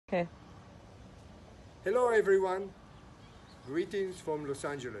Okay. Hello everyone, greetings from Los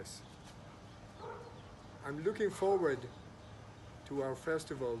Angeles. I'm looking forward to our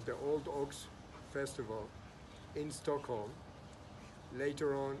festival, the Old Oaks Festival in Stockholm,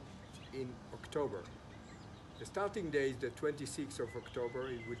 later on in October. The starting day is the 26th of October.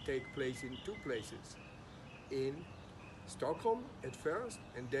 It will take place in two places, in Stockholm at first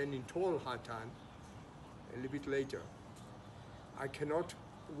and then in Trollhättan a little bit later. I cannot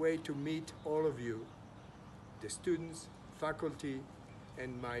wait to meet all of you, the students, faculty,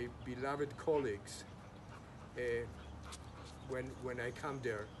 and my beloved colleagues when I come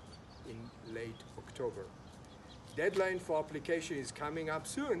there in late October. Deadline for application is coming up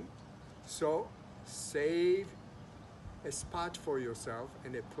soon, so save a spot for yourself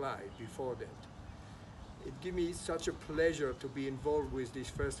and apply before that. It gives me such a pleasure to be involved with this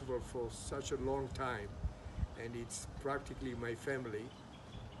festival for such a long time, and it's practically my family,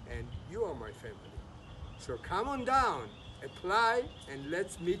 and you are my family. So come on down, apply, and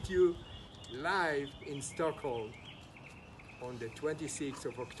let's meet you live in Stockholm on the 26th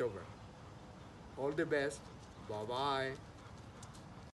of October. All the best. Bye-bye.